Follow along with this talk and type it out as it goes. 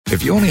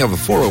If you only have a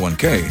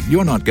 401k,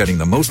 you're not getting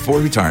the most for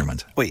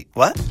retirement. Wait,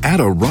 what? Add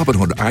a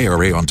Robinhood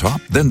IRA on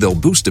top, then they'll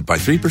boost it by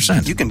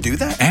 3%. You can do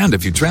that? And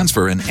if you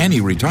transfer in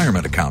any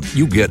retirement account,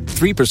 you get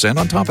 3%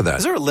 on top of that.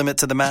 Is there a limit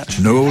to the match?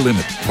 No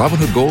limit.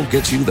 Robinhood Gold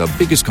gets you the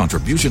biggest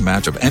contribution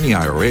match of any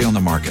IRA on the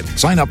market.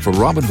 Sign up for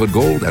Robinhood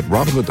Gold at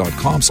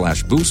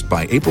Robinhood.com/boost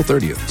by April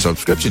 30th.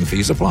 Subscription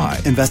fees apply.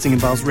 Investing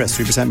involves risk.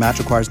 3% match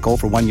requires gold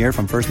for 1 year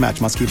from first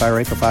match. Must keep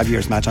IRA for 5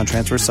 years. Match on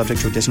transfers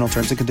subject to additional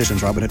terms and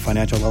conditions. Robinhood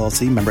Financial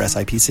LLC, member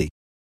SIPC.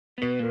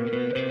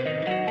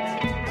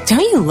 Don't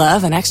you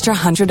love an extra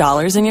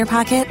 $100 in your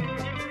pocket?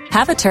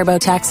 Have a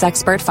TurboTax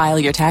expert file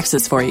your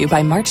taxes for you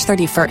by March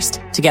 31st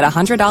to get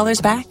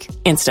 $100 back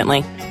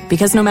instantly.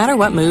 Because no matter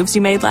what moves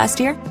you made last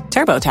year,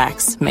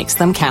 TurboTax makes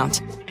them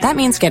count. That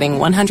means getting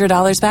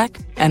 $100 back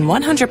and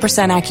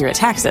 100% accurate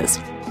taxes,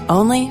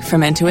 only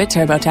from Intuit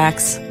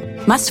TurboTax.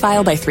 Must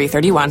file by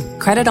 3/31.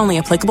 Credit only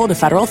applicable to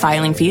federal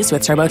filing fees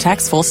with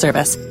TurboTax full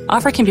service.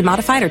 Offer can be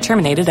modified or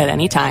terminated at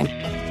any time.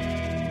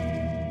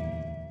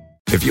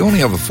 If you only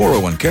have a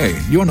 401k,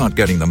 you're not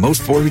getting the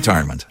most for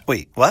retirement.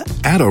 Wait, what?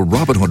 Add a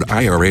Robinhood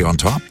IRA on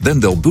top,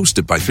 then they'll boost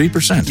it by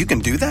 3%. You can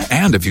do that?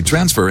 And if you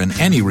transfer in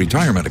any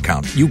retirement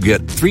account, you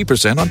get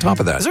 3% on top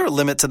of that. Is there a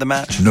limit to the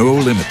match? No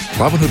limit.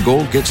 Robinhood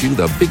Gold gets you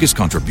the biggest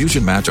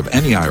contribution match of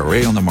any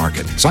IRA on the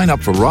market. Sign up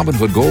for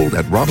Robinhood Gold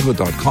at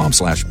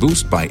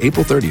Robinhood.com/boost by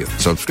April 30th.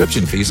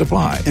 Subscription fees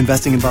apply.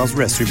 Investing involves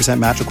risk. 3%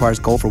 match requires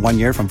gold for 1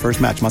 year from first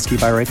match. Must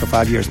keep IRA for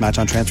 5 years. Match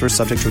on transfers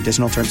subject to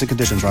additional terms and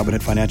conditions.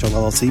 Robinhood Financial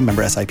LLC,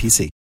 member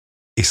SIPC.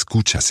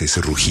 Escuchas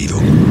ese rugido.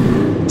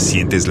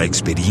 Sientes la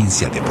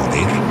experiencia de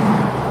poder,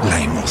 la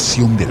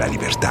emoción de la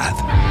libertad.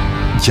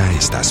 Ya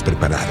estás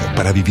preparado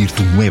para vivir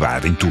tu nueva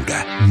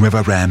aventura.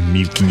 Nueva Ram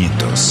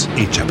 1500,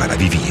 hecha para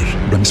vivir.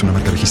 Ram es una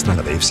marca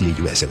registrada de FCA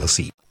US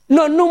LLC.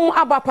 No num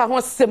abapa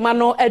ho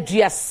semano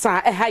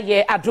aduasa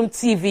ehaye Adum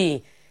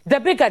TV. The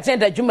big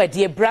agenda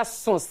jumadi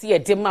braso se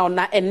edema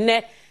na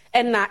enne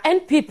na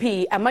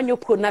NPP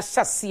amanyoko na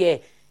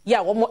hyase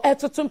ya wo mo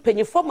etotum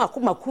panyifo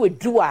makomaku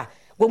edua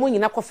wo mo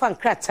nyina kofa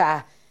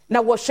nkrata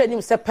na wo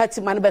hwanim se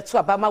party man beto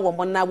abama wo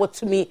mo na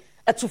wotumi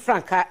etu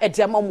franka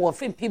ediama mo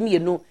fempim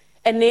yenu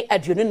ene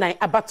aduonu nan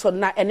abato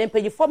na ene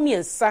panyifo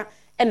miensa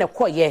ene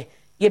koye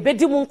ye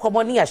bedi mu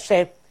nkomo ne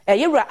yahye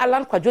yewura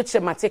Alan Kwadwo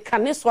Kyeremate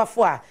kane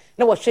soafo a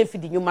na wo hwe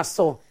fidi nyuma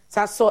so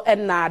saso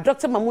na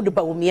Dr. Mamudu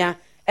Bawumia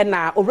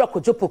na Owura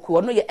Kojopoku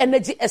ono ye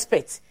energy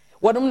expert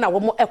wonum na wo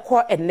mo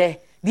ekọ ene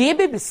de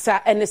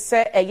yebebisa ene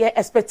se eye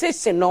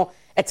expectation no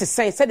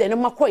etisen se de no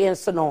makoye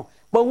nso no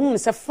bahun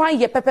se fan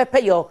ye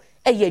pepepe yo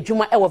eye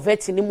adwuma e wo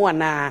veti ni mu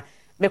ana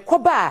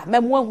mekoba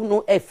memu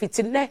ahunu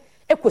efitine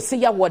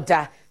ekosi ya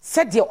woda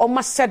se de o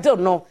ma settle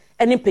no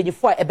ene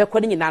mpanyifo a ebekọ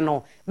ni nyina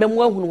no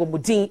memu ahunu wo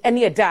mudin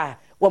ene eda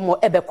wo mo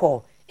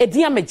ebekọ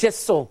edin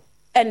amejeso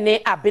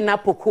ene abena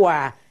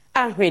pokua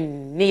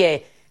ahwen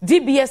ne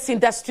DBS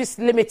Industries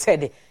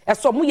Limited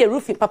eso mu ye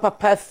roofing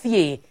papa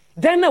fie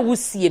dan na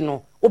wusie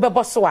no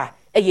wobebo so a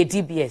eye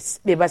DBS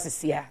beba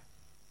sisia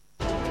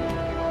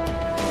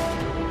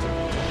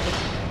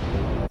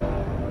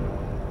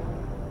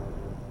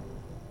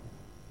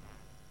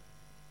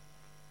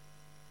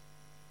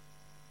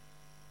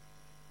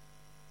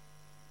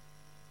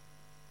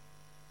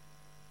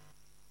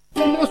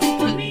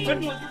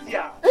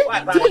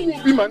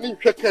Be my name,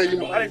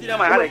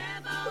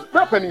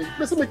 Rapping,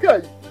 Mr.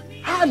 McKay.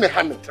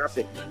 Hannah,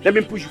 traffic. Let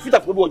me push you feet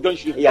up with John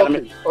Shee. Let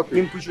me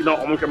push you down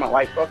on my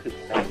wife. Okay.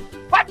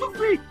 5 to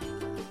 3.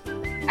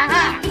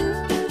 Aha.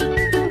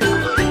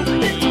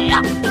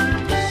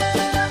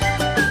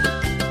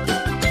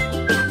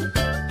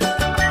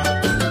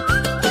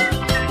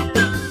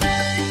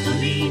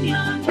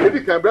 Baby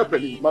can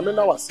rapping, my man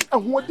was.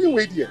 And what do you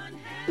wait here?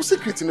 What's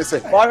secret in the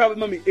say? I have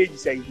mommy age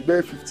say you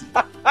bear 50.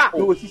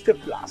 No sister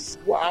plus.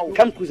 Wow.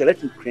 Come closer,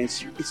 let me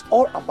cleanse you. It's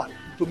all about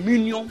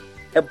Dominion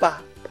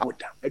Eba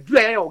powder. A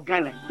dry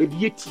organic, a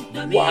deity.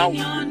 Wow.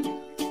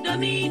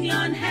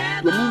 Dominion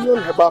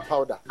Herbal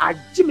Powder.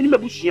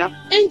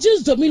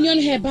 Angels Dominion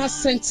Herbal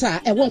Center,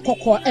 a 1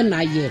 Koko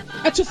NIA.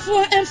 At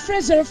 4 and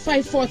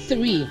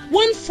 0543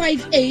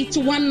 158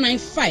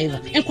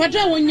 195. And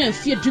Quadra 1 year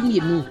fear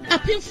Duminu.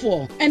 Apping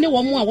for any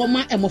one more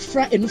woman and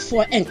Mofra and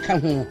 4 and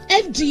Kahon.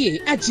 FDA,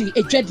 Agi,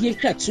 a Jadian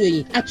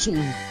Kratui,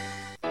 Atum.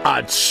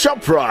 At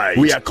ShopRite,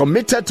 we are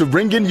committed to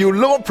bringing you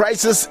low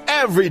prices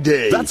every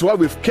day. That's why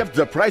we've kept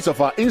the price of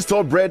our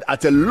in-store bread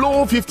at a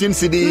low 15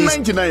 cedis,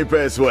 99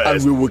 pence worth,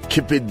 and we will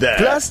keep it there.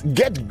 Plus,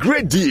 get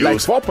great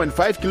deals like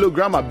 4.5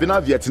 kilogram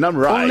Abina Vietnam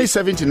rice, only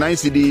 79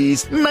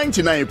 cedis,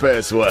 99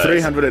 pence worth.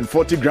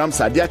 340 grams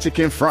Sadia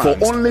chicken France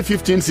for only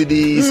 15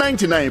 cedis,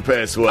 99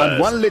 pence worth.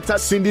 And 1 liter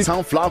Cindy's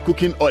sunflower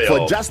cooking oil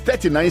for just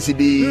 39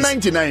 cedis,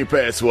 99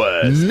 pence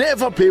worth.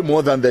 Never pay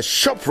more than the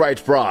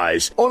ShopRite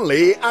price.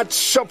 Only at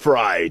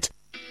ShopRite.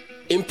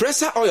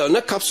 Impressor oil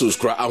na capsules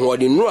kura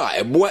ahwode nru a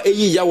eboa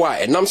eyi yawa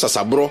enam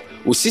sasabro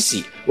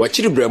osisi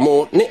wachiri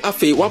bremo ne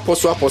afi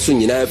waposo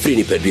nyina afiri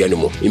ni padua no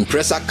mu.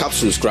 Impressor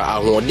capsules kura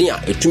ahwode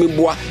a etumi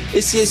boa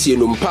esiesie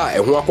no mpa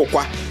eho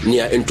akokwa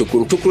nia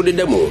entokuntokuro de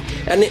demo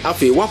ene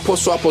afi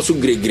waposo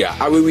gregira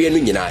awewie no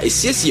nyina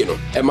esiesie no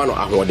ema no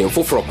ahwode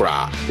mfoforo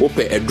kura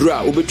wope aduru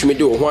a obetumi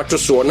de wo ho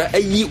atoso na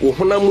ayi wo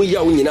honamu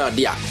ya wo nyina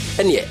ade a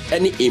ene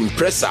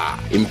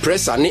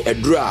impressor ne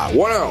aduru a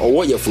wona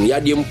owo yefunu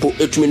yade mpo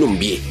etumi no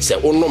mbie se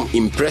onom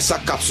impressor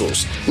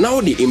capsules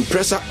now the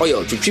impressor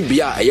oil twitwi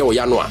bia eye wo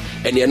ya no a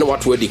ene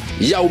wato adi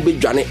ya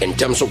obedwane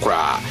entem so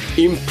kra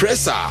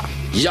impressor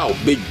ya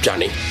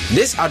obedwane.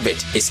 This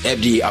advert is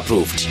FDA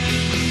approved.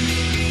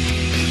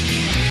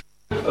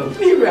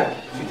 Mira,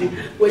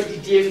 what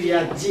did you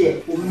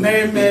do?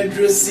 Merry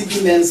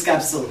CB Men's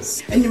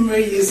capsules. And you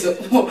may use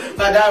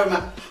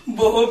Madama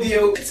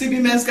Bohobio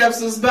CB Men's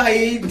capsules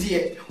by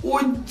dear.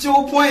 What 2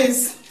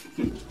 points?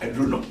 I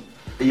don't know.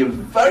 You're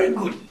very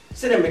good.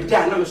 Say me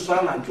down na so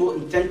na to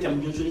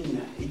intentem nso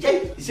nyina.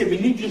 Ejai, say me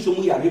need nso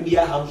mu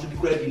Arabia house bi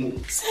kura bi mu.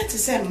 Say to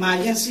say ma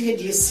yen so ye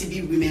dey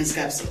CB women's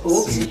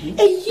capsules.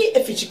 Eyi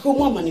efichiko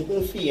mu amane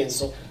ho fi yen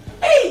so.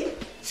 Hey,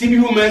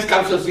 CB women's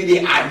capsules we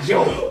dey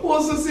ajo.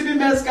 Also CB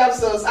men's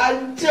capsules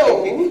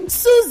ajo.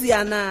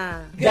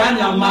 Suziana.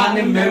 Ghana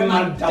man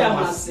memma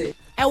damase.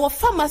 Our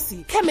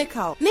pharmacy,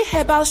 chemical, ni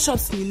herbal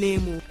shops ni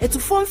name. Etu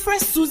phone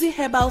fresh Suzy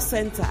Herbal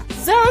Center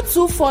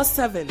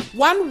 0247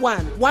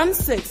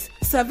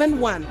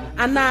 111671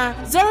 and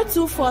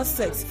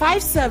 0246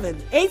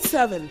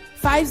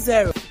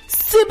 578750.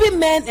 CB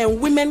men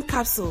and women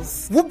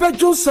capsules.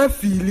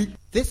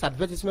 This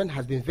advertisement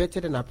has been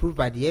vetted and approved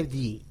by the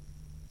FDA.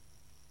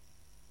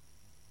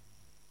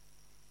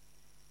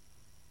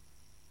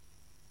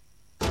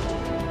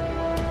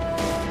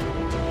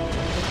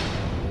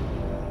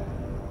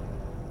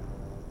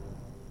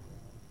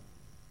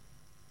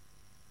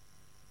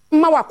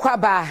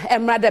 Mawakwaba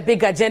emrada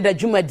big agenda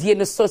jumadie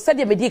no so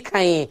said me di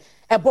kan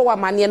ebo wa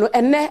mane no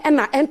enne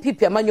na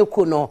NPP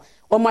amanyoko no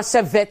o ma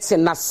se vet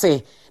na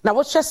se na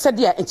wo hwe said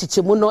ya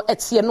enchichemu no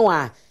etie no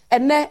a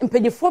enne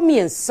mpanyifo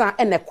miensa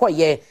ene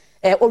koye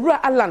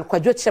owura Alan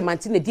Kwadwo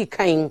Kyerematen ne di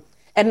kan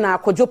ena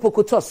Kwadwo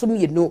Pokoto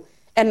somienu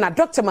ena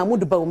Dr.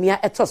 Mahmoud Baumia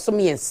eto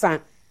somiensa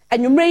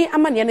anwumrei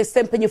amane ne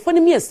se mpanyifo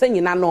ne miensa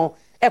nyina no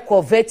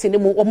ekọ vet ne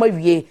mu o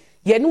mawie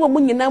ye ne wo mu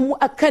nyina mu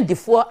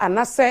akandifo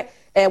anase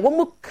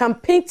womu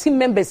campaign team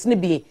members ni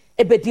bi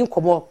ebedi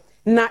nkomo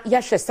na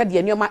yahwe sade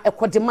enioma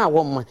ekodema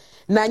wom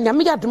na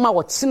nyame yadoma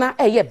wotena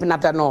eye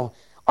benada no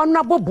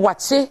onabo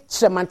boache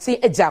Kyerematen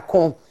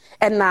ejako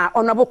na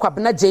onabo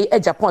kwabena je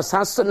ejapon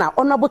sanso na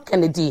onabo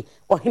Kennedy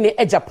ohene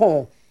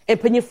ejapon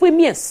empanyefo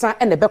miensa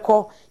ene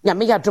beko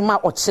nyame yadoma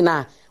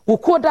otena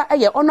wukoda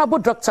eye onabo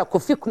Dr.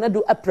 Kofi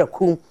Kunadu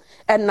Apraku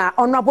na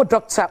onabo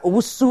Dr.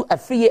 Owusu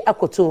Afriye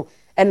Akoto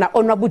na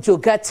onabo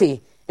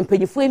Jogate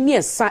mpanyifo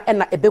miensa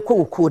na ebekọ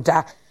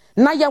wukoda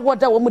na ya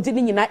woda wo mudi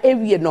ni nyina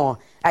ewie no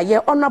aye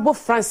honorable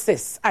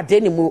Francis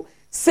Adenimu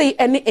sei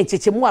ene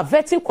enchechemu a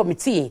vetting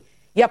committee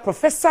ya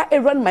Professor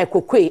Aaron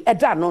Michael Kwe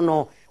eda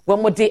no wo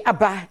mudi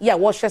aba ya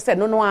wo hwese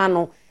no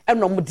ano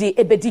eno mudi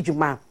ebedi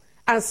dwuma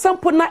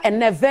ansampo na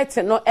ene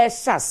vetting no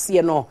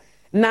ehyasie no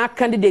na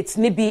candidate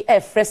ni bi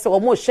fresh wo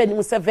mo hwani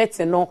mu se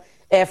vetting no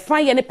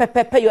fan ye ne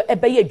pepepe yo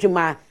ebeye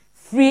dwuma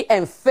free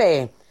and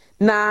fair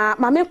na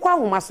mame kwa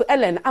homa so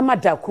Ellen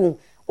Amadaku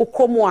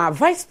Okomoa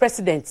vice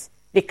president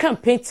the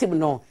campaign team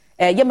no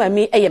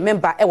yemami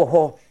member ewo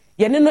ho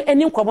ye ne no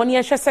eni nkomo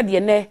ne hwese de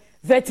ne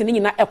vet ni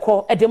nyina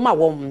ekọ edema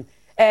wom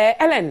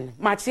Ellen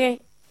machi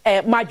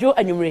majo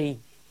anwumrei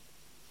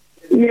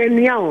ye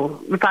niao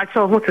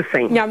mpacho ho to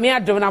sen nyame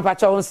adom na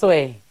mpacho ho so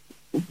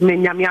me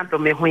nyame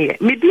adom me ho ye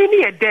me di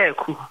ni ye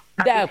deku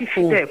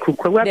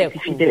kwa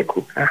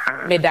deku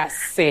me da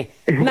se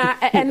na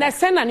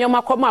enese na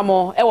nyoma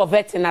komamo ewo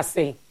vet na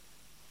se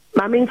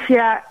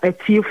Maminchia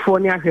etifo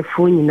ni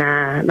ahefo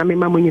nyina na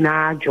mema mo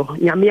nyina ajo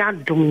nyame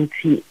adom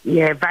nti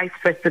ye vice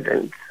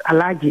president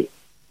Alhaji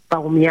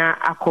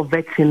Baumia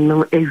akovetin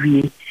no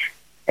ewie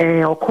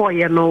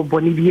okoye no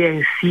boni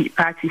BNC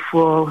party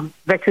for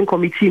vetting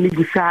committee ni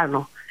busa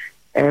no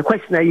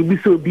question you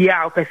biso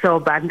bia opese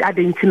oba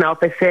adenti na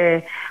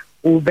opese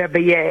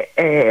ubebe ye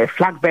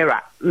flag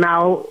bearer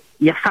now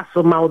ye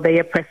faso ma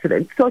obeye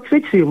president so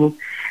chichimu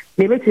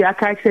ne beti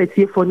aka che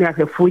etifo ni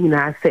ahefo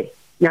nyina ase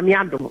nyame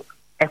adom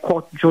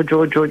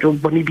Jojo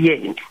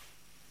Bonibieni.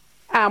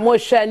 Mo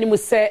hwa ni mu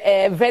se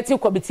vetting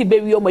committee be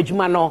wi o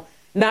madwuma no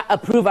na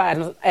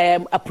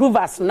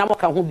approvers na mo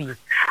ka ho bi.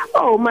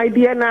 Oh my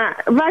dear na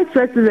vice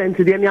president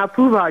dey me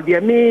approval dey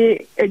me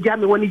eja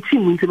me woni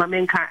team nti ma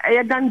menka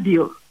e done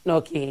deal.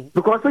 Okay.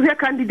 Because the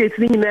candidate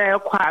ni na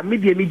kwa me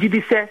dey me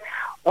gidi se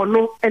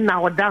ono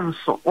na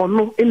odanso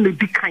ono na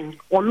di kan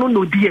ono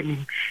no di ani.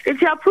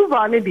 If you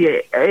approval ni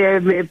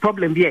dey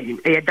problem bi ani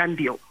e done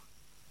deal.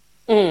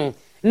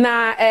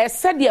 Na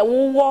said ye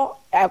wo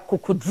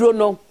kukudro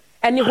no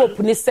any hope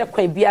ni se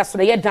kwan bia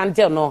so ye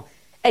dandel no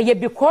ye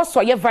because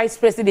ye vice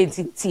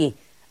president ti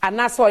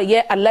anaso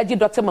ye Alhaji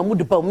Dr. Mahmoud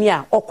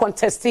Baumia o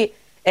contest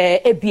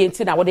ebient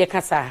na wo de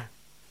kasa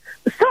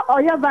So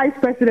oya vice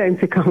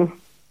president come.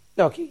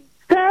 Okay.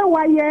 Sir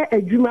why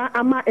adwuma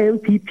ama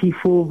NPP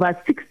for over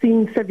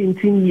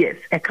 16-17 years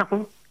e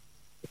come.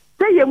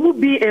 Say you mu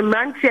bi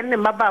emrantie ne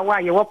maba wa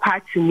ye wo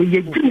party mu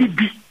ye gini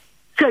bi.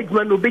 Say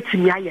adwuma no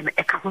betimi aye na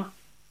e come.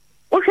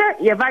 Okay,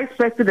 your vice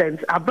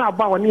president about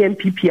one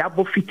NPP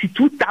above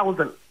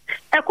 52,000.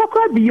 A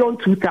cocoa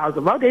beyond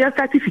 2,000. Well, they are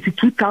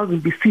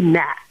 52,000 BC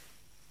now.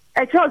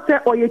 A child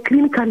said, or a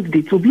clean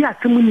candidate will be a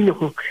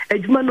Samunino, a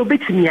Juma no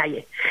bet in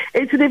Yaye.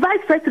 It's the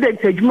vice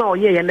president, a Juma,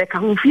 and they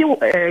can feel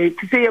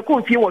to say a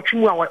coffee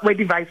watching where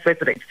the vice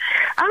president.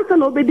 Answer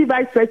no be the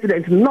vice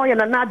president, no,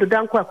 and another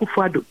Danko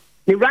Akufado.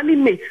 The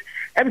running mate,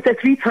 every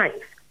 3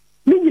 times.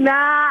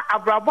 Nina,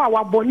 Abraba,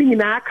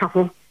 Bonina,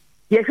 Kaho.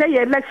 Yes,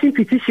 your election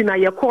petition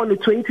I call in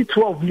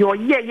 2012. Your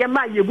year,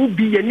 man, you will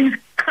be a new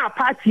car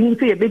party, you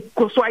say a big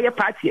Kosoya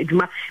party,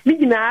 Edma,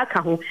 Nina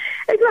Kaho.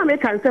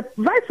 Edma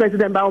vice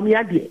president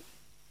Baomiadi.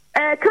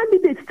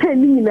 Candidates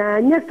 10 Nina,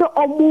 yes,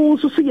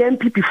 almost so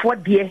MPP for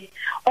dear,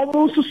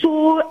 almost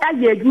so a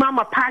year,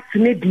 Mama party,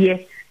 ne dear,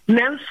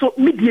 Nanso,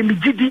 media,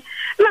 Mijidi.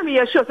 Let me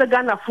assure the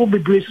Ghana for the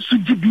brace,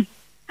 Sujibi,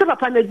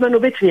 Papa Nedman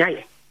of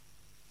Etiaye.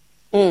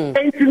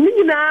 And to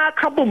Nina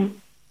Kabum.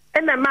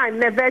 And a man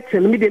never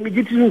tell me the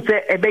immediate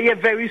say a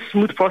very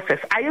smooth process.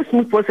 I use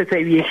smooth process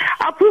every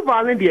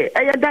approval in the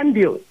I done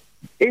deal.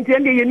 In the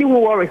end, you new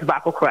worries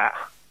back or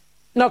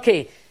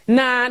okay.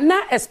 Na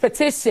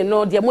expectation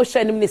no the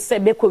emotion ni say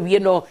be ko wie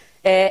no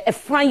a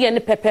fine ye ne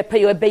pepepe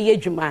yo be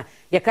yedwuma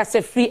ye ka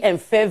say free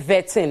and fair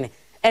vetting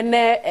and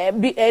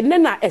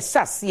na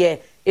esase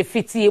e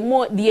fiti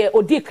mo de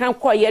odi kan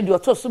koye de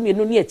otoso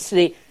mienu ne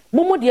akire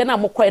mo de na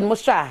mo koye mo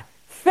sha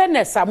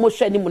fairness a mo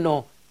hwa ni mu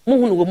no mo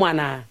hunu wo mu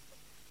ana.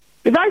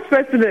 The vice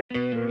president.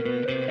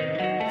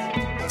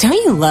 Don't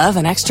you love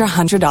an extra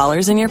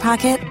 $100 in your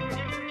pocket?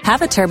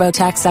 Have a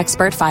TurboTax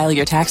expert file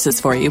your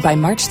taxes for you by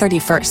March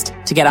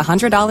 31st to get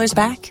 $100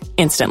 back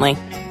instantly.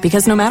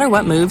 Because no matter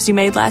what moves you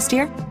made last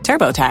year,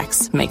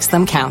 TurboTax makes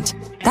them count.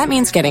 That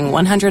means getting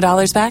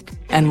 $100 back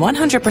and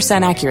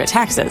 100% accurate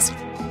taxes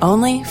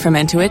only from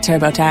Intuit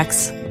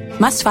TurboTax.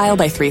 Must file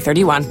by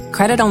 3/31.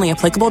 Credit only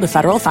applicable to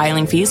federal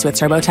filing fees with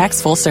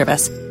TurboTax full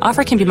service.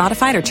 Offer can be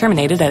modified or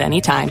terminated at any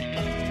time.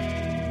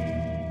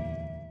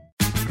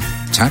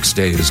 Tax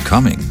day is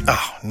coming.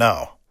 Oh,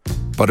 no.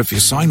 But if you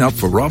sign up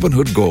for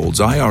Robinhood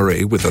Gold's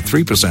IRA with a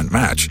 3%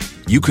 match,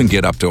 you can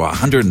get up to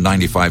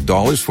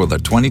 $195 for the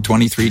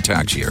 2023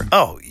 tax year.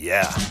 Oh,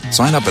 yeah.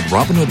 Sign up at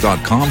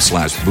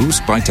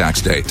Robinhood.com/boost by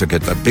tax day to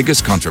get the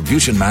biggest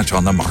contribution match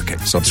on the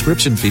market.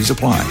 Subscription fees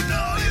apply.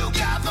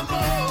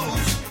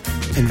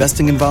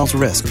 Investing involves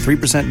risk.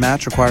 3%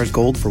 match requires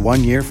gold for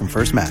 1 year from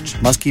first match.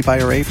 Must keep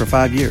IRA for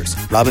 5 years.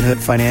 Robinhood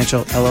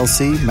Financial,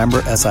 LLC,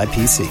 member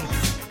SIPC.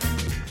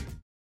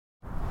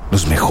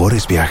 Los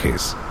mejores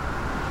viajes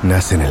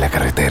nacen en la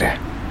carretera,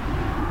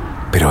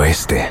 pero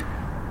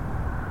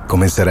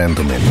comenzará en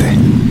tu mente.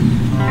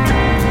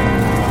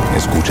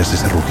 ¿Escuchas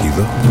ese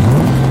rugido?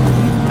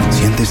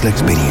 ¿Sientes la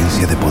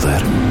experiencia de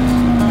poder?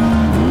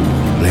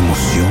 ¿La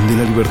emoción de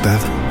la libertad?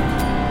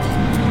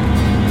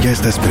 Ya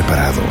estás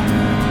preparado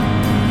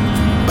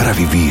para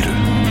vivir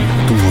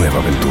tu nueva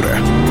aventura.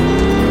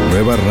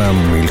 Nueva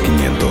Ram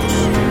 1500.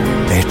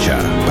 Hecha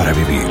para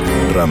vivir.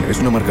 Ram es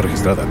una marca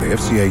registrada de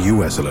FCI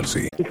US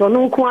LLC. So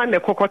no kwan the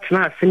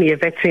kokotna senior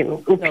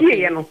vetting.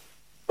 Opie no.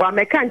 Wa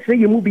mekan say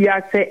you be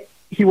say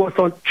he was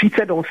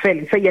treated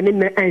unfairly. Say you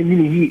need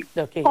any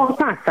okay. On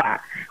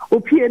pasa.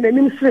 Opie na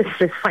nim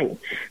fine.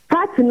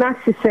 Party na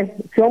say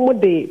omo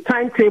the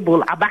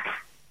timetable abak.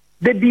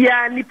 The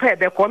bia ni pe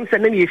be kom say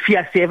na me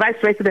fia say vice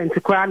president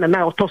kwa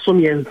na otoso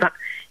mienza.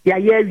 Ya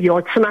ye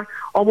otna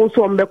almost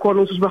on the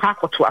corner to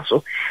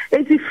hakoto.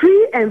 It's a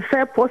free and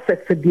fair process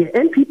for the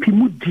NPP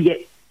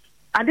mudie.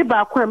 Ade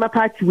ba kwa ma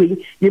party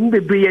we yim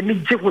bebre ni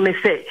jehune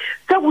say.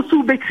 Say wo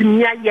su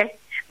betimi aye.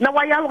 Na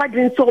wa ya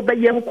wadin so be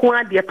yem ko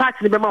ade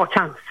party be ma o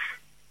chance.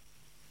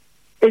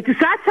 It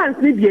is a chance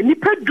ni die ni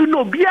pedu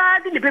no bia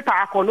de ni paper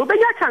akọ no be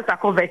ya chance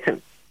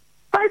akonverting.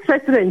 Vice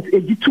President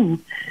ejitu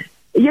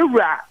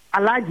yewura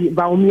Alaji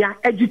Baumia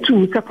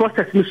ejitu the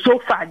process ni so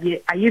far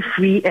the aye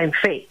free and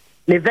fair.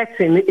 Ne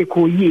vetting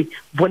ekoyi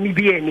boni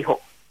bi eni ho.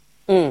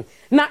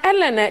 Na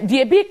Ellen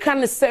the be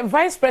kan say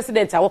vice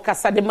president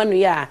awokasa de manu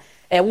ya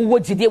wo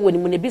gide woni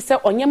mu ne bi say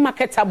onye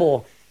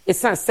marketable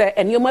esan say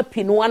enioma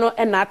pinu ano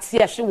na ate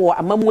ahye wo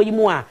amamu yi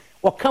mu a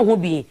woka ho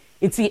bi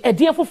nti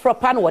edie foforo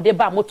pa no wode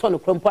ba moto no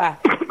krompo a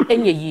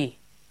enye yi.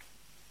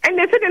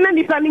 Ene se de na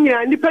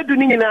nipa du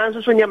ni nyina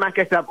so nya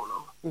marketable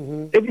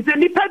no. E bi se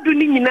nipa du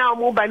ni nyina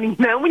mo ba ni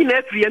nyina mo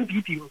nyina free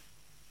MPP.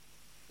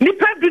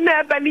 Nipa du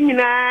na ba ni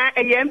nyina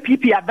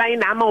MPP aban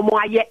na ama omo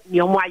aye ni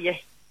omo aye.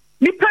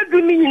 Nipa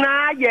du ni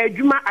nyina ye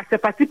adwuma at a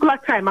particular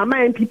time ama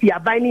MPP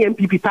aban ni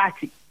MPP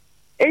party.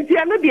 Enti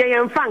ano de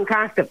ye mfa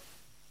nka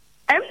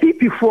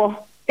MPP for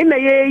ina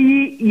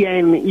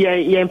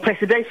ye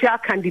presidential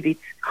candidate.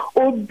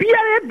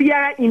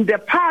 Obiara in the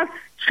past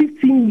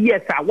 15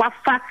 years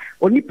wafa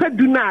onipa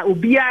du na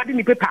obiara de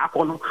ni paper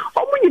akono.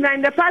 Omo nyina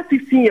in the past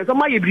 15 years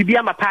omo ye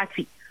bribia ma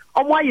party.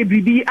 omo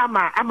bibi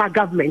ama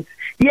government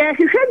ye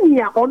hwehwe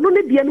nia ono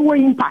ne de no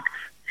impact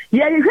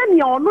ye hwehwe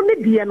nia ono ne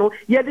de no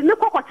ye de ne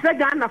kokotre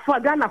Ghana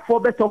for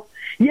beto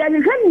ye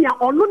hwehwe nia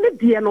ono ne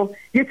de no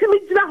ye timi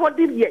gina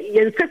hodi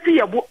ye nsesi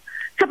ye bo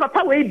se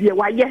papa we de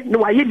waye no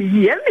waye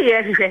ni ye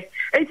hwehwe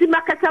enti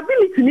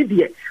marketability ni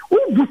de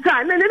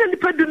ubusa na ne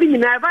pedu ni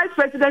na vice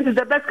president is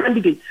the best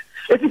candidate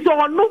it is so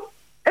ono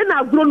ena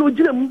agro no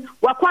gina mu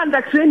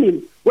wakwanda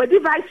training we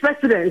vice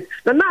president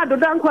na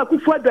adoda nkwa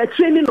kufu ado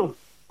training no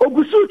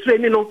ogusu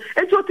training no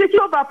enti o take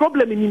over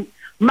problem ni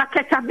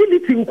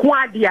marketability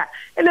nkwadia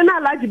ene na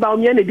alaji ba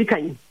omia na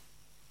dikan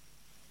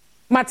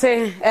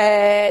mate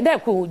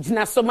deku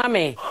gina so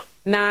mame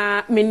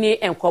na mini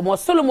enkomo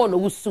Solomon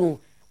Owusu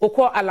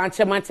okọ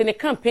Kyerematen ne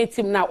campaign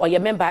team na oye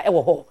member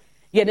ewo ho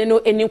ye ne no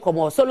eni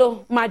enkomo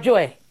solo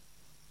majoe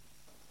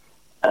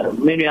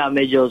menu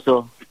amejo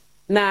so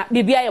na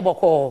bibia ye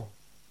boko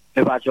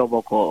ebacho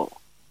boko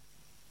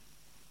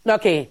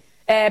okay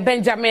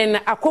Benjamin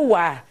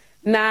Akowa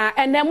na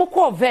enemu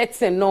ko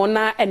vetting no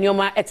na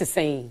enioma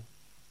etesen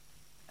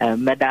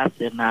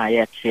medase na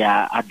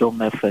yetia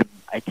Adom FM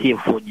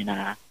atiefo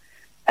nyina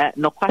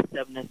no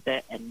kwasem ne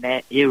se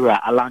ene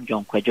era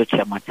alanjon kwadwo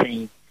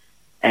Kyerematen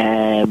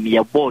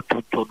ye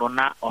botu to no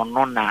na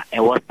ono na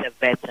ewo se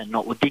vetting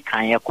no odi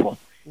kan yeko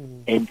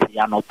enti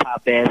anopa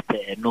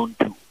best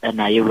nontu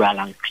na era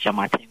alan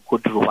Kyerematen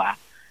kodruwa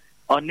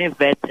oni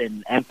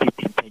vetting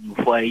NPP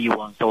penyufo yi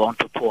won so won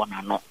to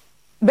na no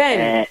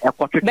Ben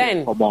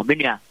komo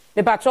menua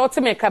me patro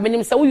te me ka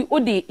menim se wo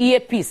di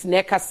earpiece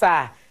na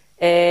kasa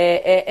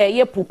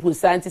ye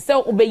pupusa nti se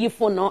obeyi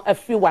phone no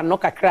afri wa no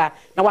kakra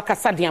na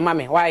wakasa de ama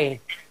me why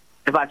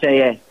me patro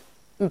ye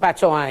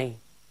mpatro ai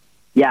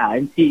ya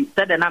nti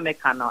se de na me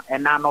ka no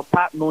na no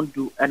pa no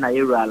ndu na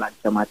yewura la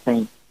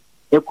Kyerematen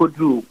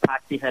ekodru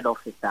party head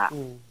officer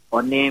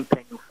oni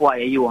penyufo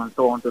ayi won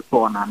so won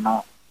to na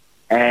no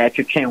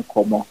twetwen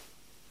komo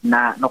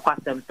na no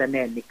kwasem se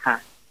na nika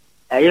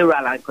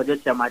yewura la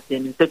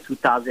Kyerematen in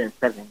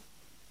 2007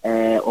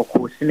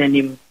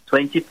 okosinanim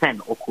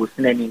 2010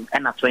 okosinanim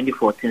and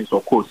 2014 so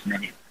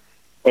okosinanim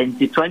and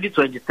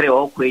 2023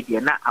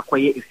 okwedi na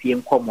akoye efie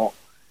nkomo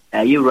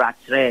yewura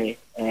tre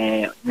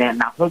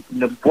na ho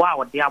ne boa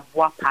ode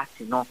aboa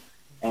party no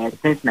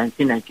since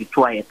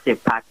 1992 ayete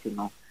party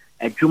no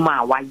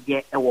adwuma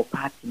waye ewo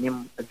party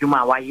nim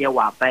adwuma waye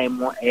wa aban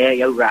mu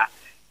yewura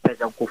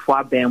president Kufu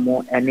aban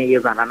mu ene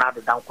yewura na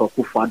nado dan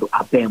Kufu ado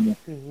aban mu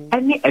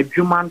ene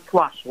adwuma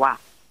nto aso a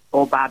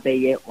oba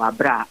beye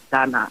wabra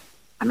Ghana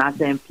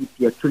another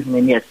NPP to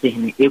him near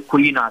saying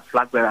equally na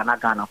flag bearer na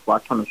Ghana for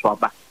autonomous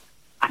swaba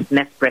as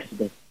next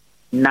president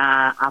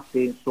na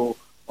after so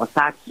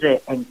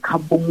osatre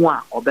enkabomu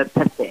a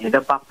obepese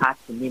edeba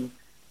party nim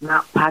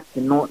na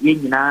party no ye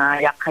nyina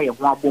yaka ye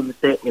ho abom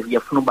se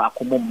efunu ba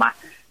komoma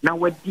na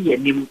wadi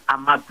anim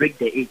ama break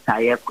the eight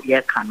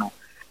ye kano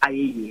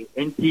ayeye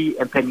enti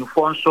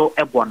empanyufo nso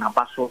ebo na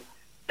baso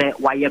se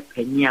waye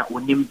pania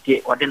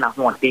onimde ode na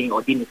ho oden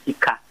ode ne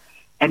sika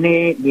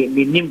ene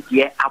ne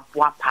nimde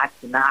aboa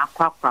party na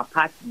akwa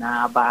party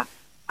na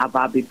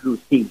aba bedru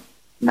see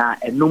na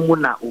enumu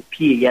na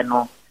opie ye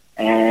no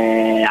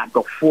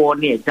adofo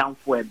ne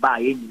ejamfo eba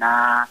ye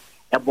nyina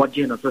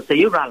eboje no so say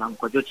yewura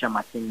lankwadwo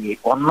Kyerematen ye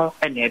ono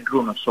ene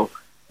edru no so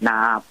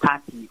na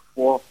party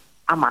for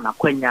amana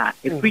kwanya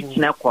preach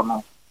na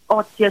kono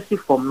o tiesi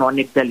from no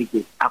ne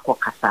delegate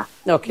akokasa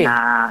okay.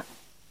 Na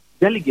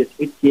delegate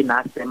etie na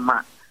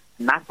asema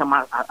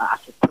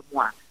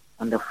asopemu a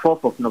on the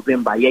 4th of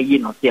November ye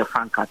no say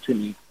Franka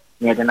tuni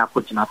ne de na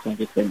kochina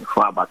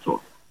 2024 abato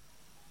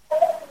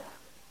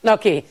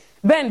okay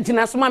Ben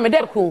jinasoma me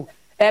deku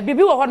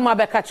bibi wo hodma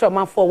be catch your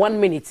man for 1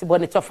 minute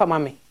but it offer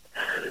mame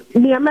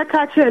the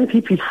America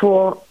NPP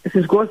for this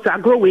is goes to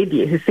grow with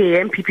you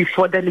say NPP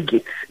for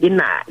delegates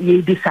in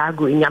ye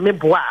disagree in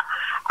Yameboa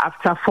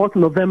after 4th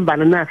November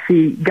na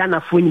fi Ghana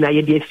for na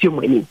ye de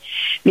assume ni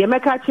the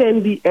America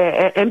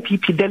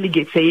NPP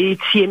delegates say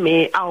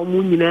TMA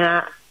awu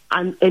nyina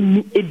and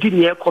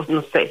edunia cost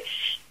no say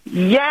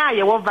yeah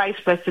you vice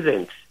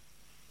president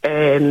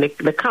and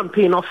the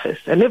campaign office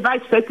and the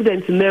vice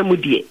president na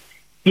mudie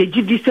ye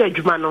gidi say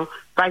adwuma no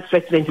vice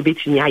president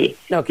betini aye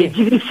ye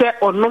gidi say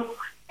ono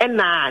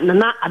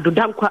na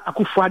adodankwa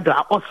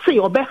Akufo-Addo or say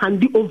obe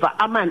handi over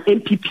aman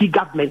NPP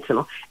government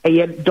no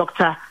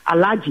Dr.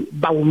 Alhaji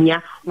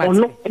Bawumia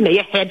ono na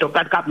ye head of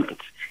that government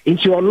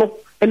inti ono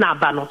na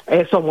aba no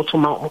so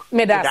motoma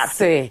me that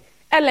say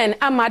Ellen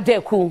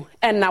Amadeku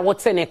na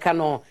woteneka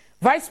no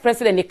vice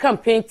president the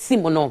campaign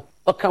team no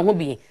oka ho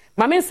bi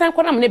mame nsan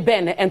kwana me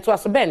Ben ento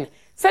aso Ben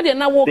said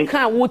na wo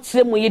kan wo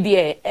kire mu ye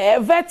de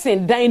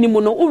vetting dan ni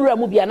mu no owura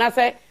mu bia na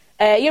say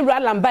yewura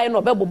lambai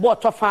no obebobo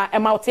tofa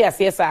emauti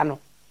asesa no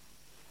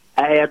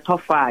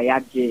tofa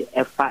yaje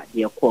efa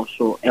de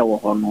koso ewo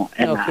ho no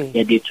na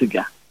ye de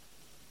tudwa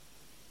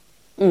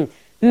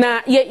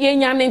na ye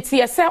nyane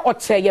ntie se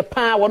oche ye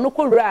pa wo no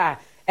kowura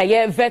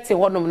ye vetting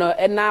wonom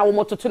no na wo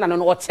mototo na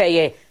no oche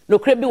ye no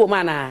kre bi wo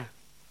mana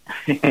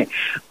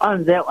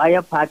on the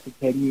aya party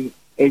penny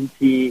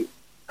enti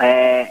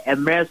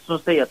emre so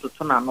say ye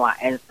toto na no a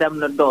ensem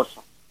no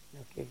doso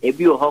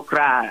Ebi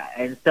ohokra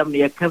and some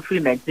year country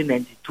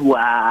 1992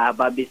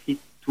 babisi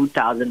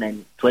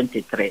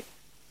 2023.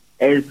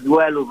 As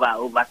well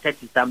over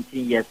 30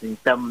 something years in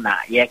some na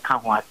ye can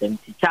ho asem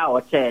teacher or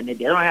chair and they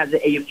don't have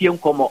a few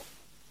como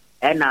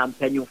and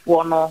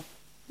penyufo no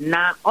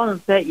na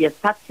on say ye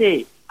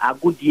sate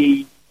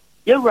agudie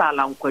ye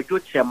rala nkwadwo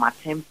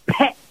Kyerematen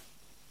pe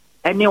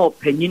ene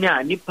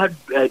opanyina nipa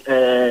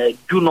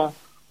du no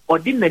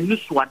odi nani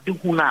suade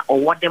hu na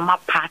owodema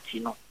party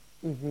no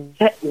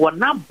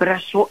wana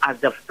breso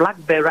as the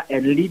flag bearer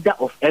and leader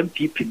of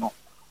NPP no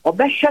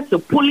obesha the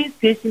police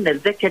station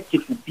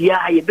executive bia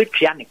ye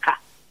betwa ne ka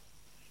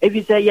if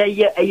you say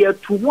ye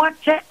to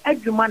watch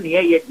adwuma ne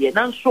ye de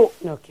nanso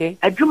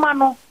adwuma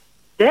no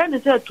then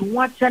say to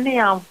watch ne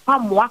amfa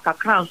mo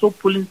akakra so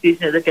police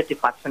station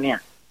executive atene a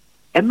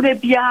emre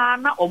bia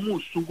na omu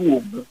sugu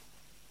omu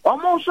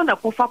omo so na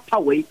kofa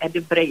power e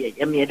de breye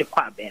ye me de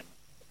kwa bem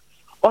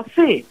o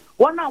say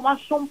wana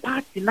wasom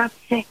party na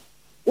say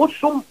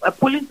some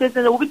police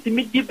station will be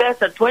mid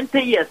best 20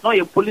 years no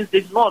your police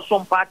station no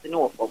some party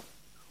no from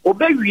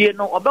obewie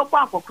no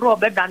obekwa akokro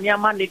obedania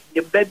ma ne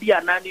baby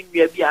anani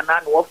nua bi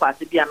anani wo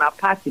fase bi ana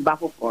party ba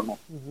fofo no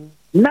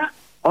na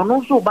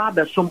ono so ba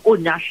be som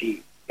onya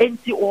hwe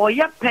enti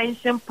oya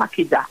pension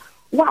package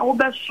wa wo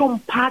be som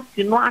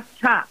party no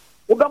acha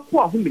wo be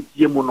ko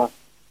ahomedie mu no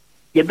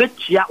ye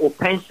betua o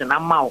pension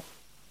amount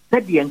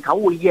se de nka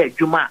wo ye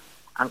adwuma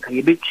anka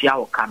ye betua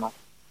wo ka no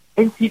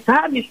enti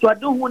ta mi so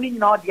ado hu ni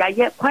na ode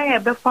aye kwan e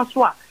be fa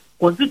so a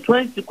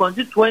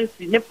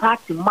constituency ne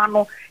party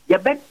mano ye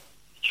be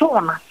so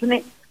on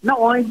asene na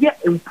on ye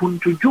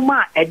mpuntu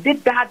dwuma e de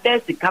dada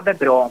sika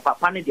bebre on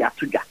papa ne de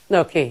atoja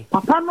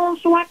papa no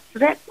so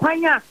atre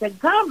kwan a se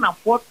Ghana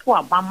foto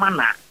abama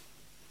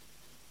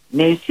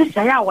na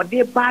sisa ya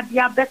wode ba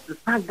dia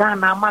betsa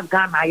Ghana ma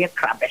Ghana ye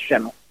krabehwe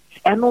no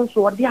eno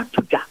so wode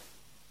atoja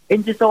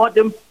enti so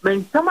wode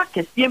mensama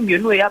kese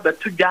mienu ya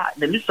betoja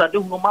na nisade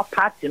hunoma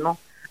party no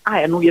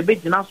a eno ye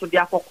begina so de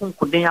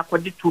akokonkuden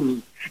akode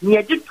tumi ne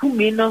ye de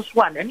tumi no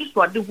so a na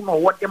nisade hu no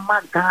wode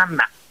ma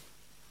Ghana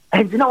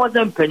enti na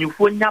wazem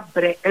panyufo nya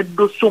bre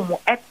edo so mo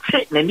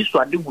etre na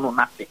nisade hu no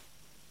nafe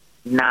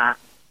na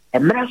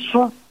emre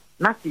so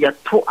na se ye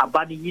to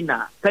abade yi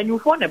na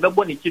panyufo na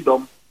bebo ne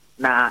kidom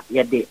na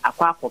ye de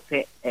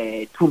akwakope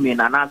tumi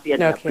na na se ye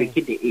de break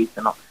the eight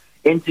no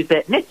enti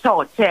se ne cha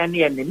o che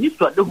ne ne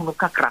nisade hu no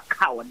kakra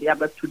ka wode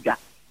abatuja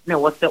na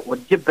wo se o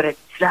gibre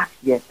tra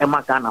ye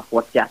Ghana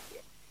for tia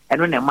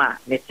eno ne ma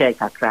ne che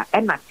kakra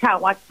ena cha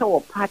wa che wo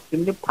party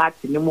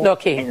ni mu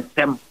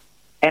ensem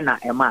ena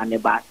ema ne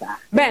bata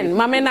Ben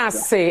mame na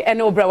se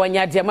ene obra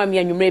wanya de ma me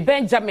anwumre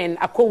Benjamin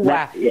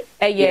Akowa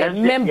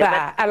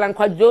member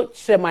Alankwadwo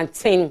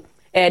Kyerematen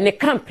ne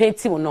campaign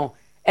team no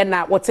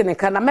ena wote ne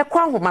kana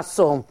mekwa homa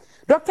so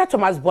Dr.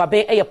 Thomas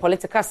Boaben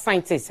political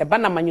scientist ba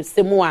na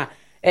manyusemu a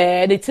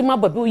the team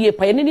ababu ye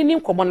pa ye ni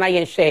nkomo na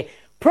ye hwe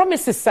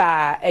promises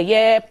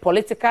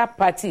political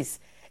parties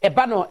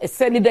eba no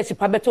se leadership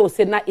abeto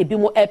se na ebi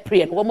mo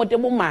april wo mo de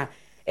mo ma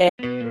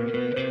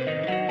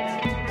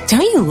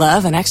Don't you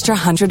love an extra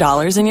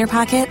 $100 in your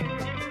pocket?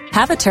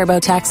 Have a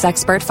TurboTax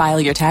expert file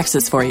your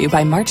taxes for you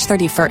by March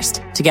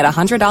 31st to get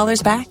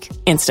 $100 back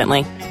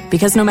instantly.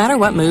 Because no matter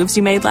what moves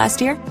you made last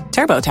year,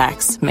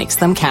 TurboTax makes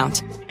them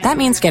count. That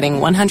means getting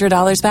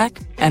 $100 back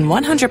and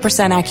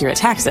 100% accurate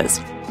taxes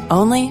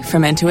only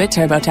from Intuit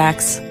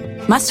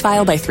TurboTax. Must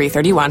file by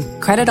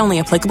 3/31. Credit only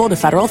applicable to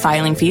federal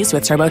filing fees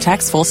with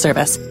TurboTax full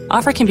service.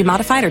 Offer can be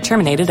modified or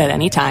terminated at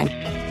any time.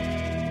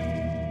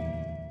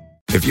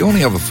 If you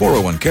only have a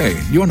 401k,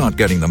 you're not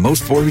getting the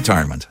most for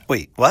retirement.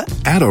 Wait, what?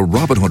 Add a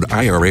Robinhood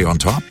IRA on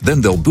top,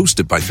 then they'll boost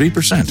it by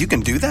 3%. You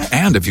can do that?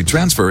 And if you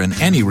transfer in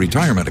any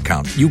retirement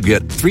account, you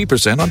get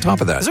 3% on top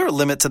of that. Is there a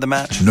limit to the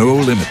match? No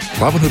limit.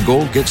 Robinhood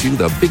Gold gets you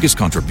the biggest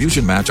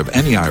contribution match of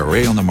any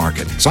IRA on the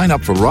market. Sign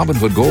up for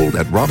Robinhood Gold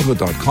at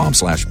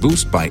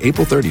Robinhood.com/boost by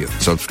April 30th.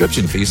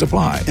 Subscription fees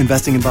apply.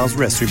 Investing involves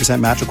risk. 3%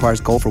 match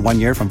requires gold for 1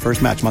 year from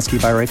first match. Must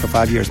keep IRA for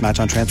 5 years. Match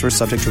on transfers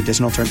subject to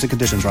additional terms and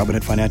conditions.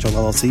 Robinhood Financial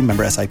LLC,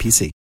 member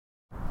SIPC.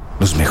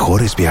 Los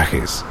mejores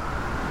viajes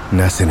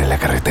nacen en la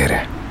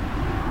carretera,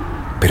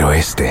 pero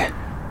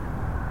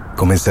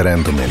comenzará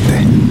en tu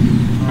mente.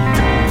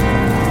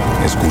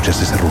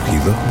 ¿Escuchas ese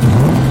rugido?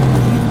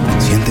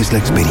 ¿Sientes la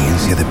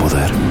experiencia de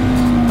poder?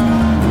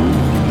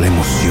 ¿La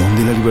emoción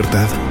de la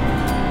libertad?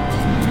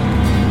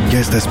 Ya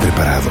estás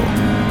preparado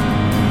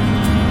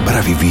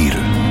para vivir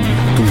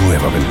tu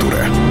nueva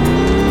aventura.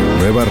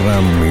 Nueva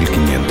RAM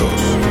 1500.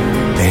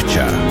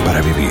 Hecha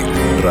para vivir.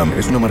 RAM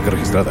es una marca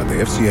registrada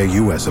de FCI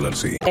US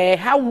LLC.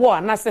 How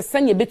na se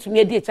sanye betumi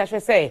edi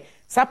echa say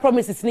sa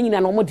promises ni nyina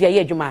no mo de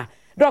ye adwuma.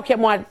 Doc ye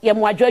mo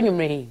adwo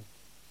anwumre.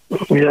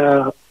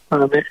 Yeah,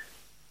 amen.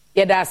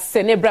 Ye da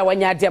senebra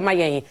wanya de ma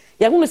yen.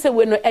 Ye hunu se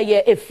we no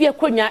eye efie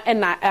konwa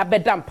na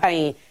abeda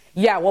mpan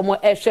ya wo mo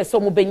ehwe so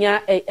mo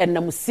benya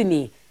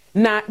enamusini.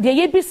 Na de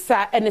ye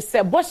bisa ene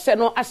se bohye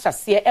no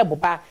ahyase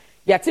eboba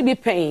yate bi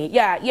pen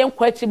ya yen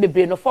kwachi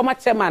bebre no former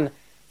chairman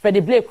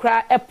Freddie Blake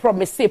cry a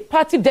promise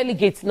party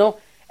delegate no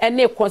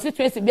and a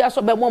constituency be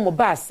aso be mo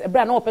bas e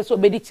bra na wo pese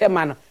obedi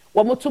chairman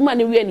wo motuma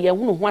ne wie ne ye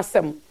hunu ho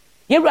asem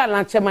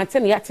yewura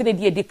Kyerematen ya tene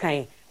die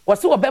dikan wo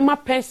se wo be ma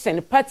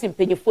pension party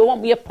mpanyefo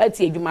wo ye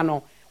party adwuma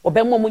no wo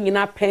be mo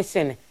nyina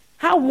pension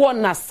how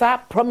won na sa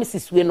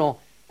promises we no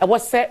e wo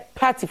se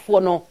party fo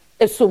no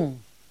esum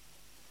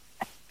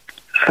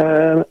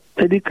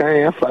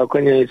edikan afa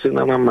akonya isu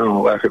na mama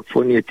wa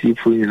phone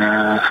etifu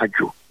nyina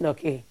adwo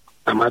okay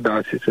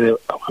amada sise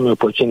am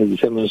opportunity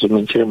se me so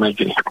me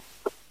Kyerematen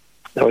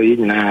o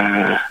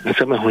yina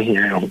nsema ho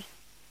hia yo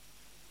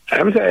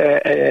am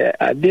say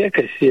ade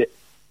kase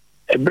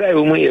ebra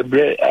wo mu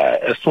ebre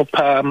so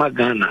pa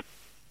magana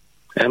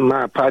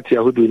ma party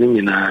ahudu ni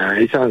nyina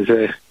isan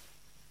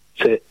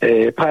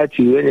se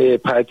party we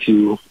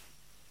party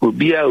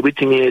obi a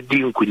obetimi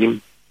di nkunim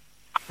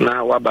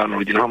na waba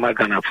no di na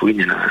magana fo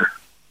nyina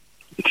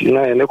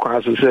na ne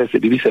kwa so se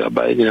bibi se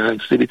ba nyina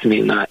se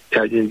bitimi na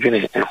ya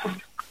jinjene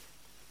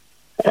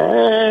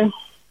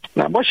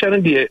na bo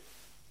shere die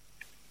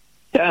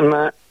ya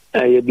na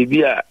ya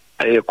bibi a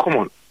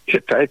common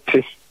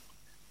chetaiti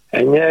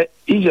enye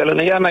ijalo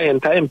na ya na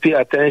entire pay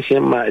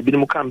attention ma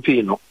ebinim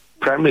campaign no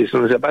primary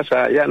so se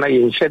basa ya na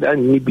yen sheda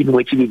ni bi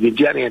no chi bi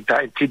dia na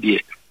entire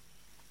tidie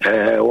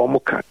wo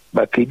muka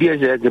ba tidie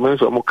je jemen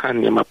so muka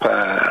ni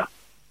mapa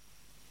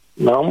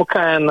na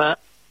muka na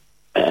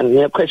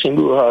ne question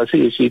bi ho say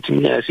you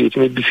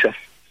timi bisa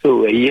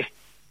so ye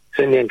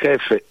se ne nka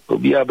efe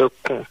obi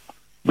abekon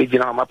be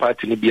gina ma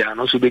party ni bia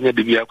no so be nya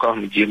bibia kwa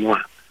ho jemu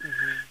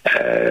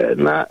a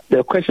na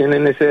the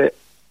question is say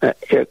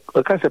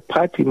because a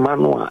party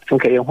manual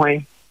nka ye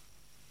hwan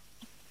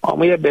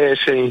omo ye be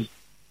say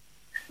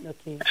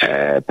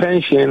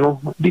pension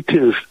no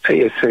details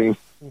say say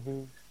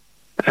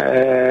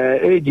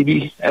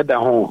AGB at the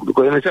home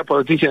because the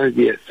politicians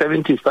there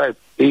 75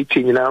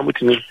 18 na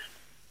mutimi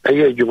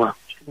aye adwuma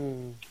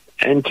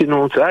and you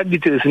know so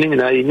details ni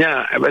na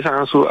nya e be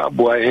san so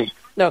aboa yen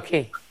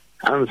okay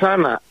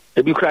ansana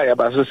e bi kra ya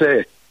ba so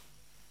say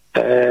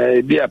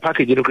bi a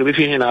package no kra be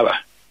fi hin na ba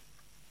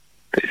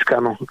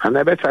iskano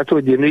ana be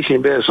tato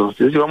generation be so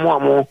se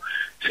mo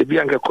se bi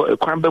anka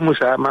kwan ba mu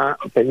sa ma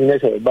panyin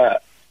se ba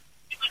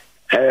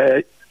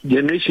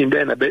generation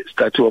be na be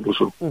start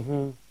obuso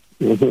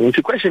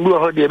the question we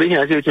hold the be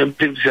here say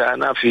tempisa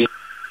na fi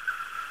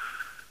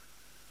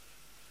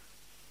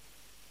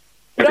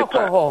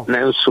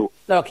Nanso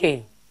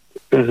okay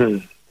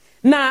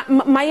na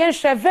mayen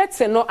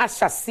shevet no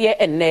ahyase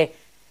ene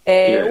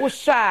wo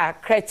sha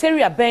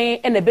criteria ben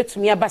ene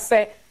betumi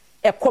abase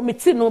a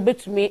committee no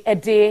betumi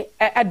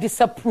e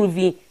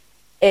disapprove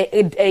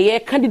ye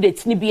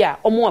candidate ni bia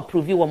omo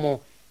approve wo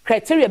mo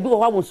criteria bi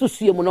wo ha won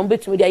susue mo no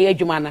betumi dia ye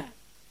adwuma na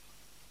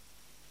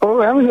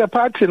oh am the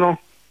party no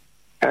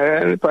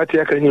party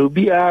akanya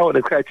obia o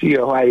the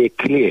criteria ho aye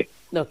clear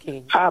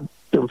okay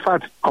in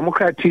fact omo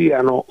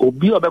criteria no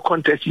obi obe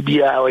contest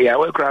bia o ya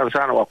we crown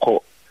san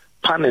wako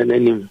panel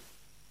nanim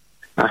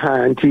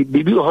anti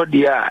bibi ho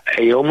dia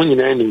e omo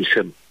nyina nim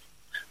sem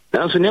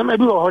nanso ne ma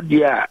bi ho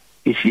dia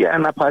isi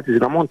ana parties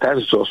na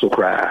montage so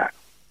kra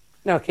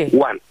okay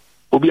one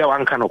obi a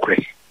wan kan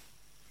okre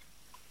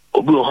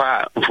obi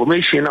ho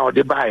information na o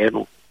de bae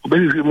no obi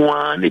hwehwe mu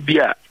a ne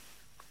bia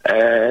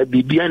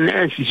bibia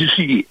na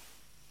sisi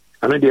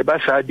ana de ba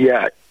sa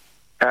dia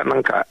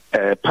ananka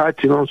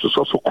party no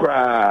so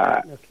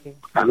kra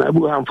ana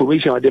bu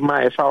information o de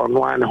ma e fa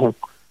ono an ho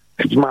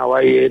adwuma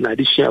waye na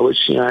de hia wa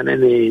hia na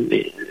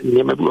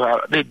ne ma bu ha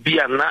de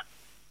bia na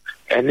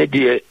ene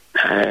de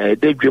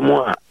dwemu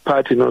a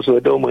party no so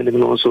do mo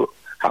no so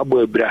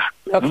abo ebra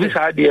this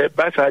idea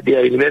bas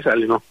idea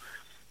universally no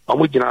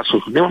omo gina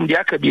so ne mo de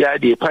aka bia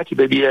de party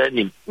ba bia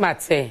nim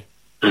mate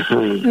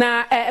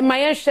na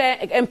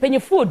mayenhwe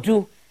empanyefo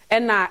du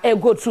na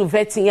go through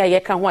vetting ya ye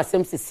ka ho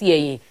asem sisi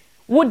yi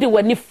wo de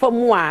wani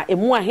famu a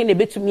emu ahe na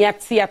betumi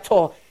ate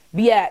ato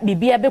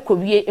bia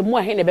bekowie emu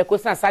ahe na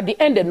bekosa sa the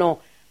end no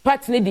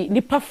party ne di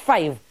nipa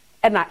 5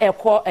 na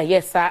ekọ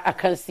yesa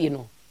akansi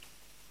no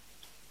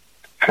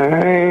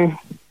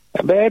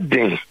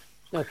abedin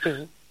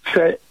okay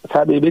se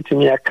sabe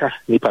betimi aka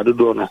nipa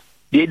dodo no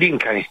de di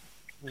nkan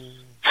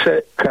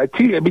se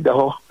criteria bi da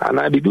ho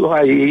ana bi ho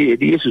aye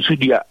de yesusu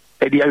dia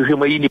e de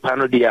ahwema yi nipa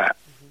no dia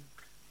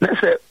na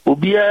se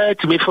obia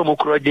timi fam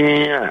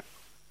krogen a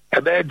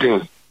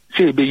abedin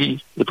se be yi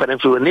nipa na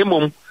fro ne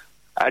mom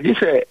adi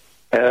se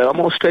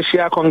almost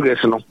special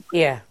congress no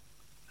yeah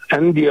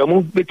and the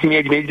mo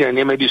betimi adwuma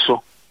ne ma bi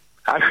so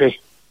ahwe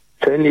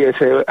se ne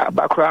se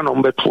abakra no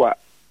mbeto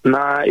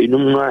na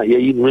enum no a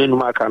yayi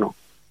num aka no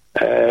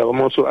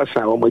almost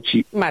asa wo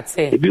machi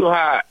mate ebi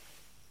ha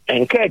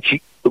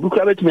enkachi obi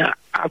kwa betimi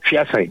atwe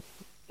asan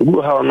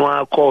obi ha no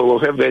akọ wo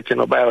hevet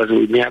no ba was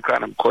mi aka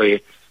na koye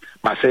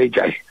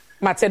masejai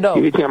mate do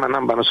ebi tia ma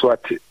number no so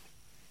ate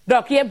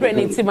doc ye brain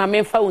nti ma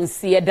memfa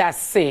wonsi e da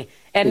se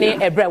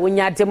ene ebra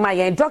wonya de ma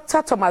yen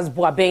Dr. Thomas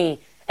Boaben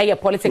eye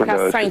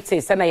political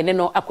scientist na ye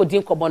no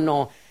akodin kobo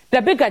no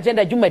the big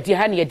agenda jumadi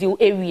ha na ye di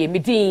ewie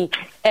midin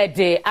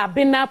de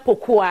abena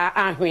pokoa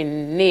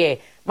ahwen ne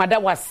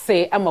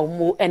madawase ama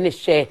mu ene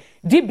hye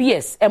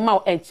DBS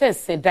ema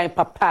enchese dan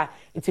papa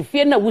nti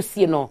fie na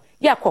wusie no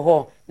yakọ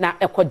ho na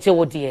ekọje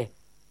wo de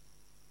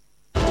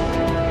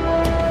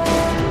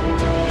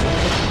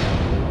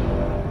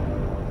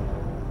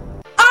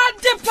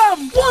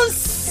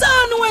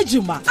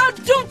ejuma.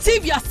 Adum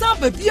TV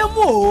asamba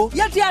biamo.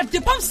 Yadi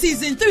adepam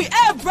season 3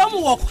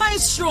 Ebram wo kwan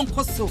strong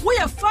koso. We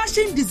a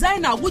fashion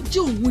designer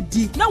woju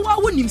wudi. Na wa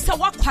wonim se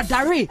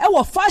wakwadare e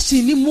wo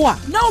fashion ni mu a.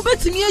 Na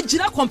obetimi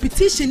agira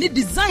competition ni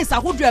designs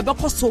ahodo ebe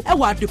koso e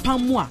wo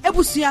adepam mu a.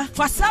 Ebusua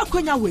fasa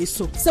akonya we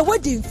so. Se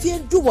wedi mfie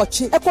ndu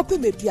woche ekope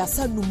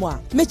meduasa numu a.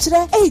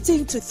 Mechire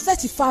 18 to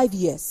 35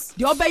 years.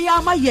 The obeya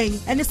ama yen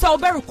ene se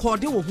obe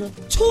record wo ho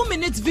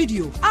 2-minute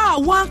video.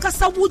 Wan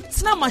kasa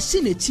wutna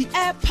machine echi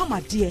e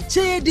pamade.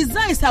 Che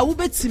designs a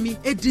wobetimi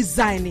e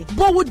design.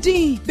 Bo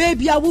wodin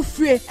baby a wo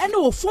free ene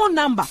wo phone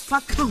number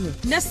fa ka ho.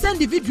 Na send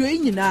the video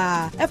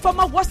nyina e fa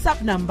ma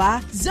WhatsApp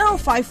number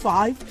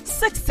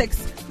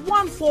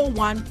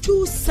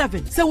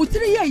 05566141127. Se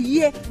wutiri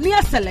ye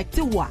near select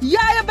wa.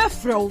 Ya be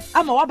frel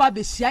ama waba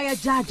be share ya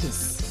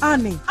judges.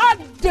 Ani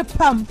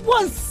adepam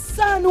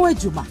wonsa no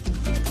ejuma.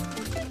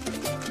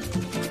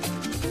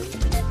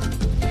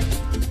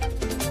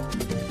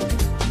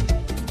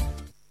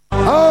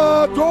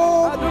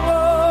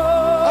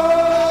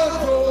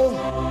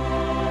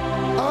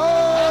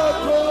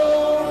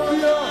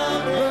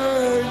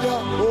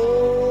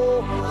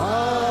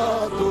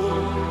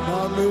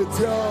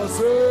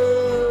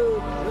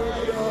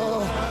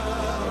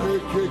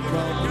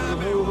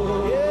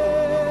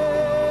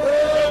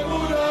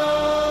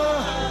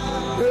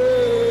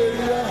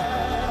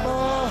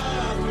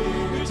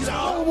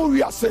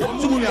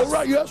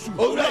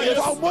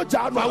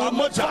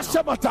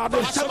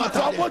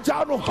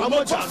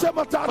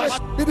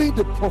 Even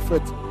the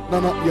prophet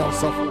Nana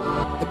Yasafo.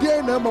 A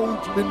dear Nama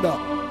Winchminda,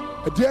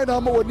 a dear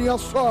Nama Wania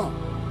Sa,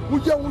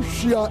 Wuya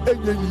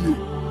Enye,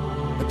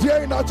 a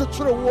dear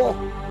Natural War,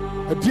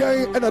 a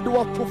dear and a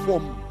dua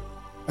perform,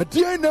 a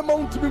dear Nama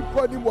Winchmin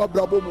Quani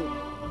Wabrabomo,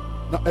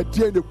 not a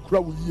dear the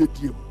crowd ye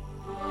dear,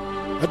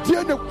 a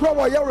dear the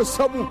crowd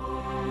Yarasamu,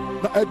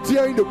 not a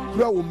dear the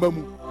crowd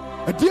Mamu,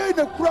 a dear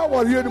the crowd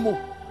Arianimo.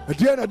 A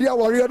dear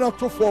warrior not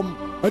to form,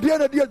 a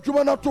dear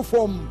Juma not to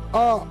form.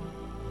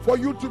 For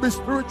you to be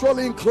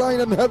spiritually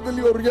inclined and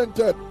heavily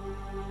oriented,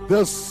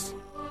 this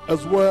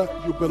is where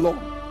you belong.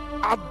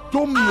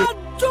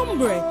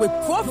 Adumbre with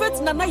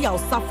Prophet Nana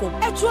Yasafo.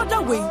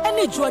 Ejuada way,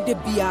 any Juada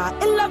Bia,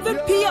 11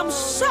 p.m.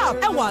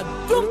 sharp. Ewa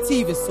Dum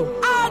TV so.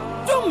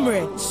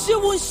 Adumbre,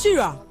 Shiwun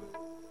Shira.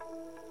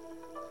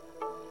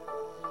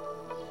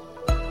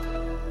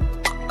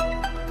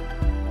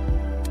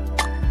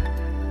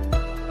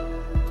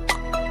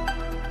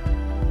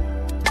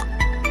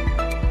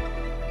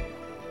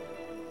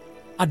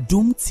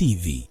 Adum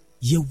TV,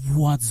 ye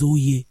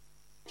wazoye.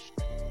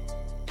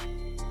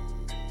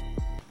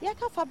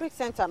 Yaka Fabric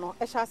Center no,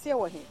 e shase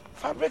wo he.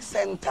 Fabric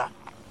Center.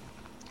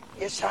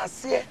 Ye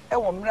shase e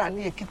wo mra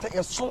na ye kita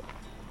ye so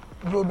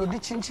brodo di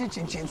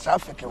chinchin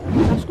traffic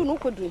wo. School no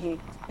kodu he.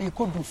 E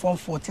kodu form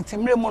 4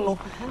 titimre mo no,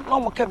 na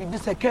mo ka bibi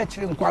se ka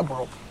chire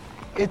nkwagoro.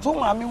 Eto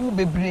maame wu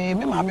bebre,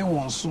 me maame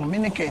won so, me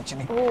ne ka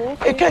chire.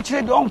 E ka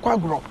chire de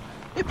onkwagoro.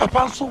 E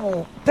papa so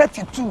wo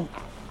 32.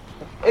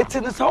 It's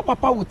in the South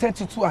Papa with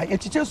 32. I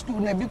teach school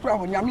na bi kura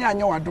nyame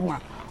anya wadoma.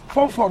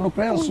 Form 4 no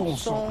plan so.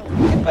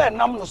 Ibe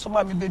nam no so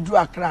ma me bedu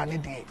akra ne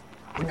de.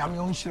 Nyame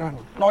onhira no.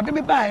 Na ode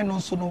me ba no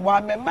so no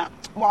wa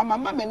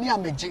mama me ni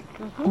ameje.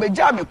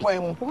 Obeja me kwan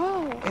mu.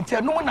 Enti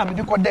eno na me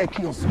de koda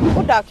kiosk.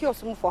 Wo da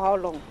kiosk mu for how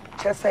long?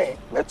 Che say,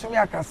 metumi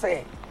aka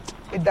say,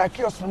 e da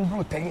kiosk mu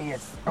bro 10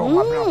 years. Oh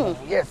my brother.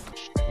 Yes.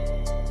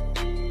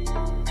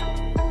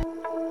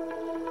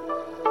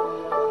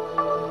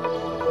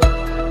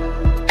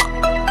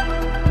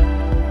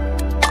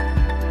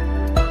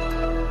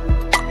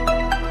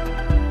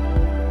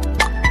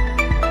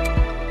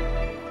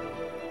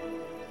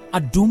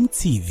 Adum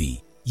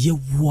TV, ye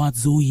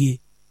wazoye.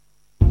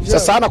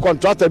 Sasana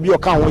contractor bi o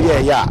kan wo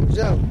ye ya.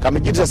 Ka me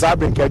gite sa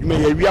bren ka adwuma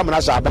ye wiam na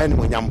sha ban ni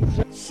monyam.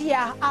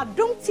 Shia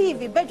Adum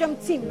TV Belgium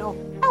team no.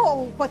 E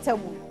wo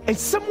potamu.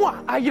 Ensemu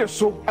a aye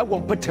so e wo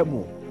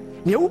potamu.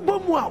 Ne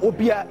ubomu a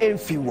obia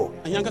emfi wo.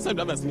 Anyanka sa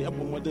drivers ni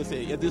ebo model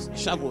say ye this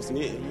shavels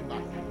ni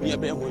e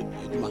be ho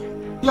adwuma.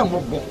 Ya mo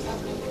bo.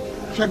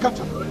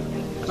 Shekata.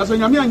 Sasa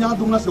nyame anya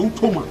adum na se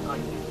utoma.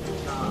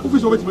 Ufi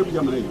so betime bi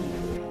jamana yi.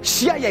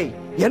 Shia ye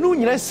no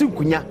nyina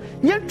sinkunya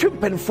nya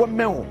twempanfo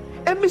mewo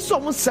emi so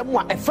mo nsem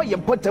a efa ye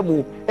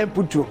potamu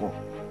emputu ho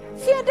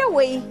fiada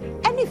way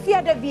any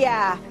fiada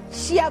bia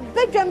Shia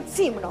Belgium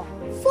team no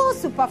 4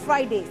 Super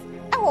Fridays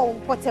e wo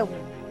potamu.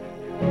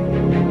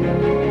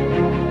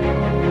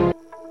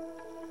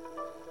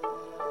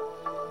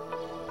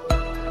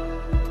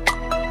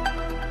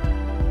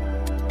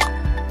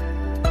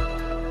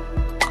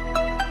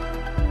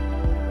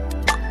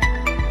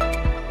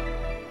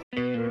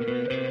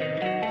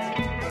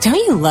 Don't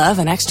you love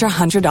an extra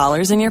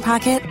 $100 in your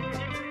pocket?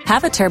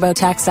 Have a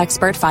TurboTax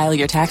expert file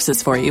your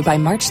taxes for you by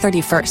March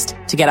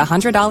 31st to get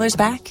 $100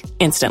 back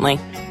instantly.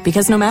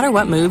 Because no matter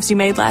what moves you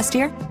made last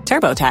year,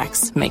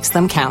 TurboTax makes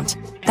them count.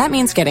 That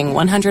means getting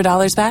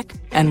 $100 back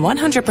and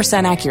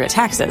 100% accurate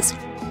taxes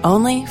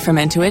only from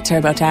Intuit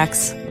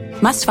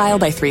TurboTax. Must file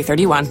by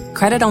 3/31.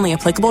 Credit only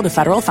applicable to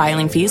federal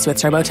filing fees with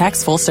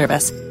TurboTax full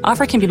service.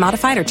 Offer can be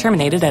modified or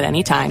terminated at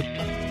any time.